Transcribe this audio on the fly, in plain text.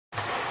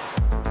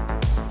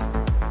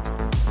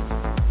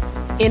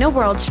In a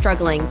world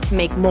struggling to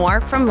make more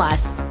from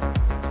less,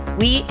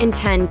 we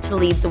intend to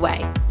lead the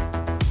way.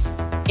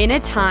 In a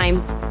time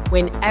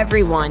when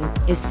everyone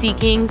is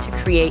seeking to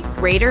create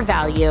greater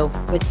value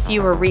with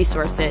fewer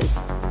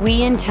resources,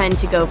 we intend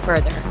to go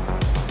further.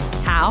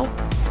 How?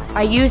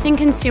 By using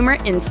consumer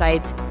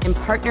insights and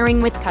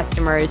partnering with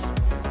customers,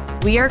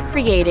 we are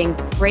creating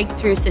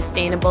breakthrough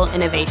sustainable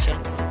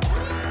innovations,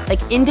 like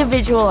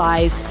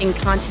individualized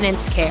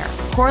incontinence care,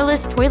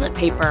 coreless toilet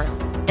paper,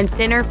 and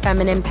thinner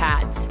feminine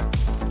pads,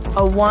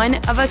 a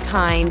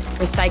one-of-a-kind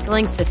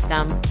recycling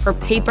system for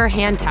paper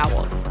hand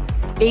towels,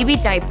 baby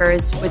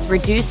diapers with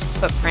reduced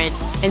footprint,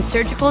 and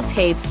surgical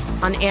tapes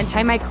on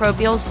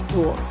antimicrobial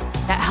spools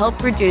that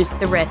help reduce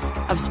the risk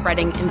of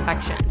spreading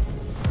infections.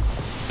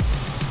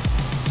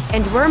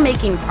 And we're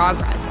making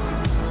progress.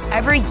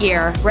 Every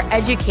year, we're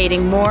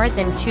educating more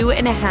than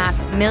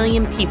 2.5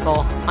 million people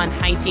on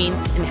hygiene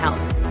and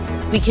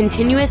health. We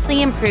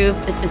continuously improve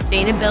the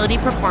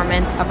sustainability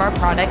performance of our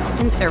products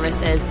and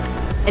services,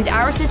 and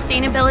our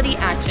sustainability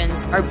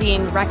actions are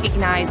being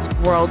recognized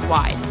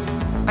worldwide.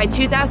 By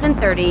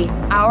 2030,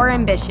 our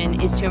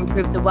ambition is to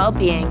improve the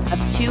well-being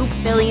of 2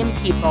 billion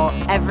people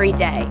every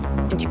day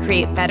and to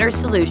create better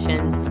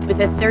solutions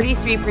with a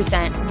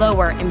 33%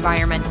 lower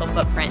environmental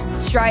footprint,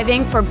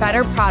 striving for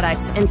better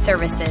products and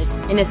services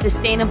in a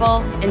sustainable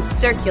and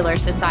circular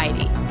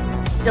society,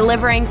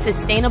 delivering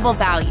sustainable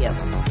value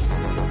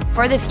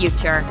for the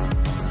future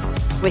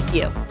with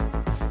you.